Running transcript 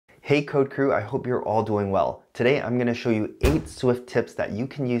Hey Code Crew, I hope you're all doing well. Today I'm going to show you 8 Swift tips that you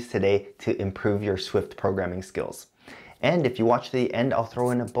can use today to improve your Swift programming skills. And if you watch to the end, I'll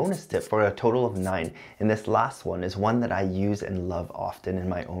throw in a bonus tip for a total of 9. And this last one is one that I use and love often in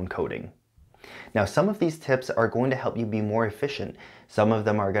my own coding. Now, some of these tips are going to help you be more efficient. Some of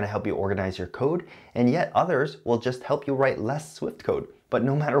them are going to help you organize your code, and yet others will just help you write less Swift code. But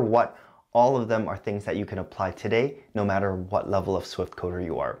no matter what, all of them are things that you can apply today, no matter what level of Swift coder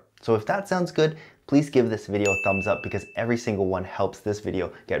you are. So if that sounds good, please give this video a thumbs up because every single one helps this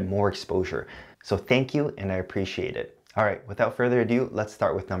video get more exposure. So thank you, and I appreciate it. All right, without further ado, let's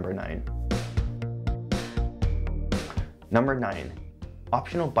start with number 9. Number 9,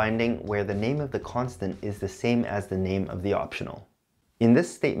 optional binding where the name of the constant is the same as the name of the optional. In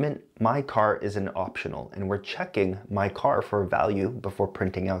this statement, my car is an optional, and we're checking my car for a value before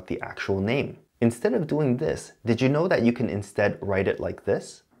printing out the actual name. Instead of doing this, did you know that you can instead write it like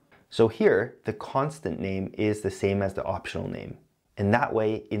this? So here, the constant name is the same as the optional name. And that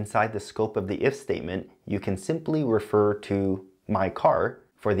way, inside the scope of the if statement, you can simply refer to my car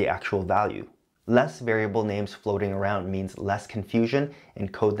for the actual value. Less variable names floating around means less confusion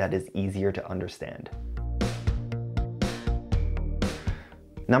and code that is easier to understand.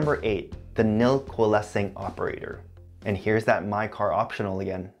 Number 8, the nil coalescing operator. And here's that my car optional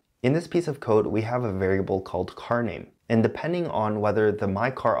again. In this piece of code, we have a variable called car name. And depending on whether the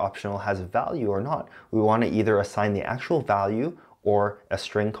my car optional has a value or not, we want to either assign the actual value or a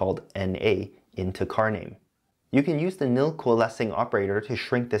string called NA into car name. You can use the nil coalescing operator to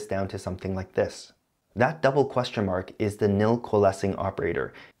shrink this down to something like this. That double question mark is the nil coalescing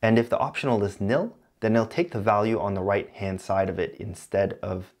operator. And if the optional is nil, then it'll take the value on the right hand side of it instead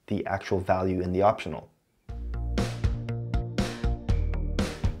of the actual value in the optional.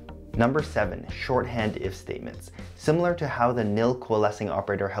 Number 7, shorthand if statements. Similar to how the nil coalescing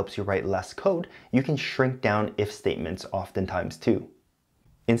operator helps you write less code, you can shrink down if statements oftentimes too.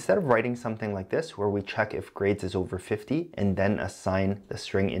 Instead of writing something like this, where we check if grades is over 50 and then assign the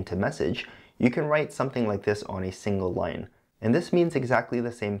string into message, you can write something like this on a single line. And this means exactly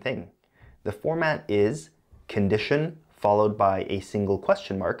the same thing. The format is condition followed by a single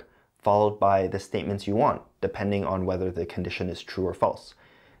question mark followed by the statements you want, depending on whether the condition is true or false.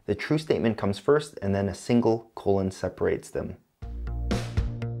 The true statement comes first, and then a single colon separates them.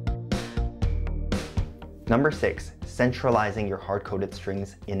 Number 6, centralizing your hard-coded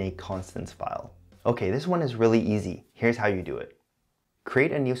strings in a constants file. Okay, this one is really easy. Here's how you do it.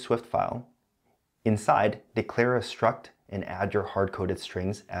 Create a new Swift file. Inside, declare a struct and add your hard-coded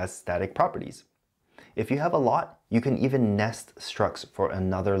strings as static properties. If you have a lot, you can even nest structs for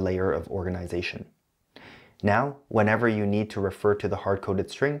another layer of organization. Now, whenever you need to refer to the hard-coded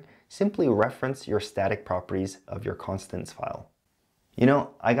string, simply reference your static properties of your constants file. You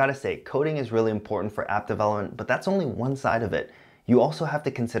know, I gotta say, coding is really important for app development, but that's only one side of it. You also have to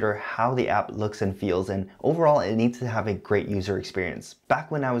consider how the app looks and feels, and overall it needs to have a great user experience.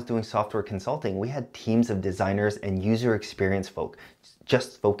 Back when I was doing software consulting, we had teams of designers and user experience folk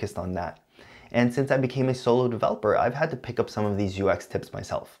just focused on that. And since I became a solo developer, I've had to pick up some of these UX tips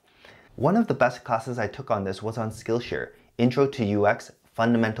myself. One of the best classes I took on this was on Skillshare, Intro to UX,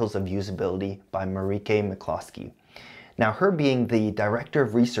 Fundamentals of Usability by Marieke McCloskey. Now, her being the director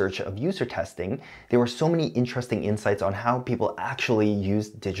of research of user testing, there were so many interesting insights on how people actually use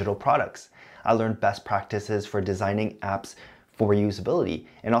digital products. I learned best practices for designing apps for usability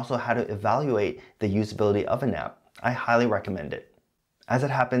and also how to evaluate the usability of an app. I highly recommend it. As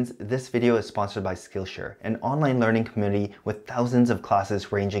it happens, this video is sponsored by Skillshare, an online learning community with thousands of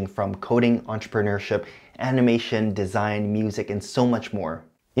classes ranging from coding, entrepreneurship, animation, design, music, and so much more.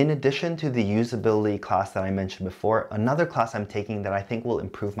 In addition to the usability class that I mentioned before, another class I'm taking that I think will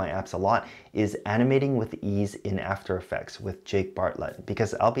improve my apps a lot is Animating with Ease in After Effects with Jake Bartlett,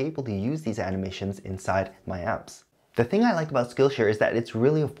 because I'll be able to use these animations inside my apps. The thing I like about Skillshare is that it's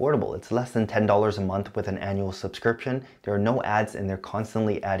really affordable. It's less than $10 a month with an annual subscription. There are no ads, and they're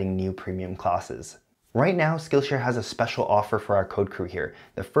constantly adding new premium classes. Right now, Skillshare has a special offer for our code crew here.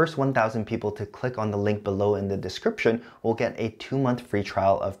 The first 1,000 people to click on the link below in the description will get a 2-month free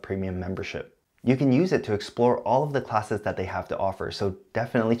trial of premium membership. You can use it to explore all of the classes that they have to offer, so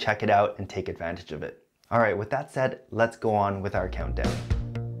definitely check it out and take advantage of it. All right, with that said, let's go on with our countdown.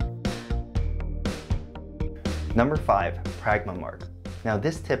 Number 5, Pragma Mark. Now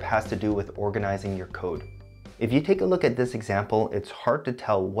this tip has to do with organizing your code. If you take a look at this example, it's hard to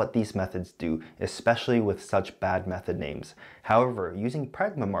tell what these methods do, especially with such bad method names. However, using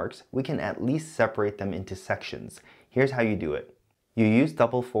Pragma marks, we can at least separate them into sections. Here's how you do it. You use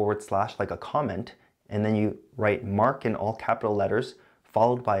 // like a comment, and then you write mark in all capital letters,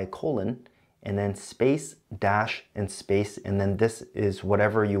 followed by a colon, and then space, dash, and space, and then this is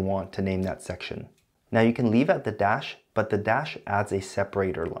whatever you want to name that section. Now you can leave at the dash, but the dash adds a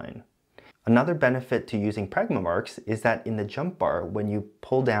separator line. Another benefit to using Pragma Marks is that in the jump bar, when you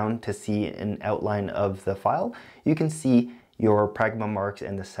pull down to see an outline of the file, you can see your Pragma Marks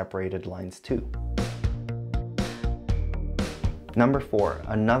and the separated lines too. Number 4,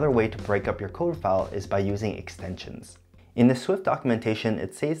 another way to break up your code file is by using extensions. In the Swift documentation,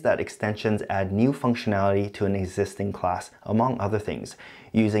 it says that extensions add new functionality to an existing class, among other things.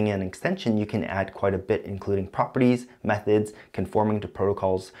 Using an extension, you can add quite a bit, including properties, methods, conforming to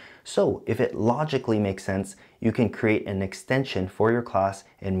protocols. So if it logically makes sense, you can create an extension for your class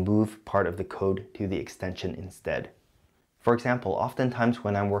and move part of the code to the extension instead. For example, oftentimes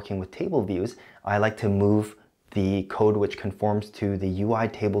when I'm working with table views, I like to move the code which conforms to the UI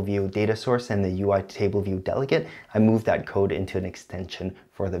table view data source and the UI table view delegate. I move that code into an extension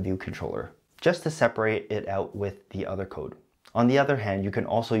for the view controller, just to separate it out with the other code. On the other hand, you can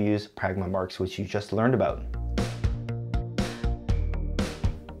also use Pragma Marks, which you just learned about.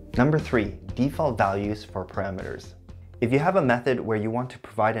 Number 3, default values for parameters. If you have a method where you want to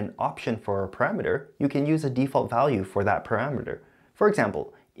provide an option for a parameter, you can use a default value for that parameter. For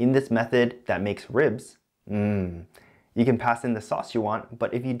example, in this method that makes ribs, you can pass in the sauce you want,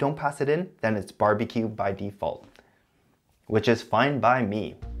 but if you don't pass it in, then it's barbecue by default, which is fine by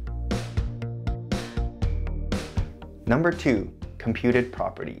me. Number 2, computed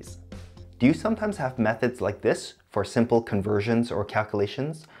properties. Do you sometimes have methods like this for simple conversions or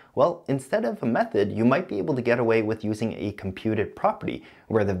calculations? Well, instead of a method, you might be able to get away with using a computed property,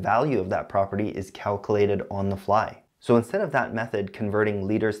 where the value of that property is calculated on the fly. So instead of that method converting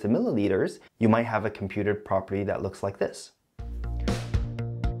liters to milliliters, you might have a computed property that looks like this.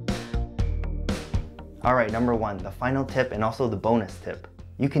 All right, number 1, the final tip and also the bonus tip.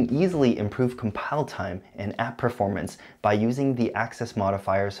 You can easily improve compile time and app performance by using the access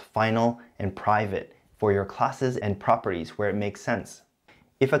modifiers final and private for your classes and properties where it makes sense.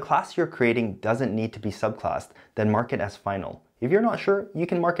 If a class you're creating doesn't need to be subclassed, then mark it as final. If you're not sure, you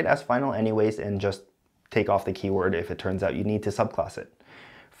can mark it as final anyways and just take off the keyword if it turns out you need to subclass it.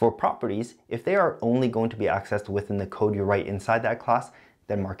 For properties, if they are only going to be accessed within the code you write inside that class,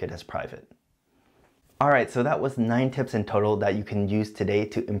 then mark it as private. Alright, so that was 9 tips in total that you can use today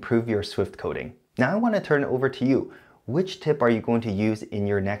to improve your Swift coding. Now I want to turn it over to you. Which tip are you going to use in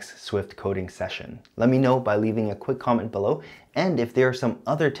your next Swift coding session? Let me know by leaving a quick comment below, and if there are some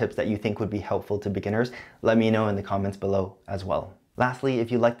other tips that you think would be helpful to beginners, let me know in the comments below as well. Lastly,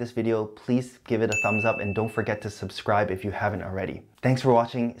 if you like this video, please give it a thumbs up and don't forget to subscribe if you haven't already. Thanks for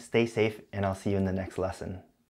watching, stay safe, and I'll see you in the next lesson.